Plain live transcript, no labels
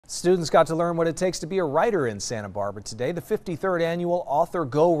Students got to learn what it takes to be a writer in Santa Barbara today. The 53rd annual Author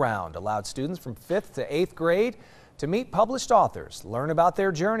Go Round allowed students from 5th to 8th grade to meet published authors, learn about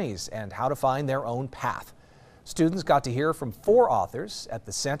their journeys, and how to find their own path. Students got to hear from 4 authors at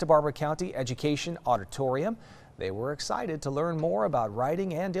the Santa Barbara County Education Auditorium. They were excited to learn more about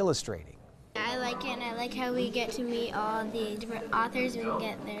writing and illustrating. I like it, and I like how we get to meet all the different authors and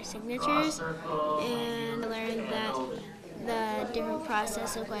get their signatures, and learn that the different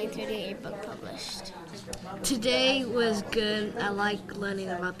process of going through to get your book published. Today was good. I like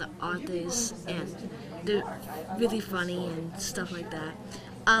learning about the authors, and they're really funny and stuff like that.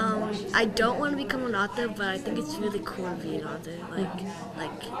 I don't want to become an author, but I think it's really cool to be an author.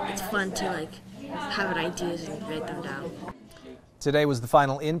 Like it's fun to have ideas and write them down. Today was the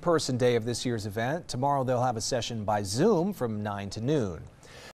final in-person day of this year's event. Tomorrow they'll have a session by Zoom from 9 to noon.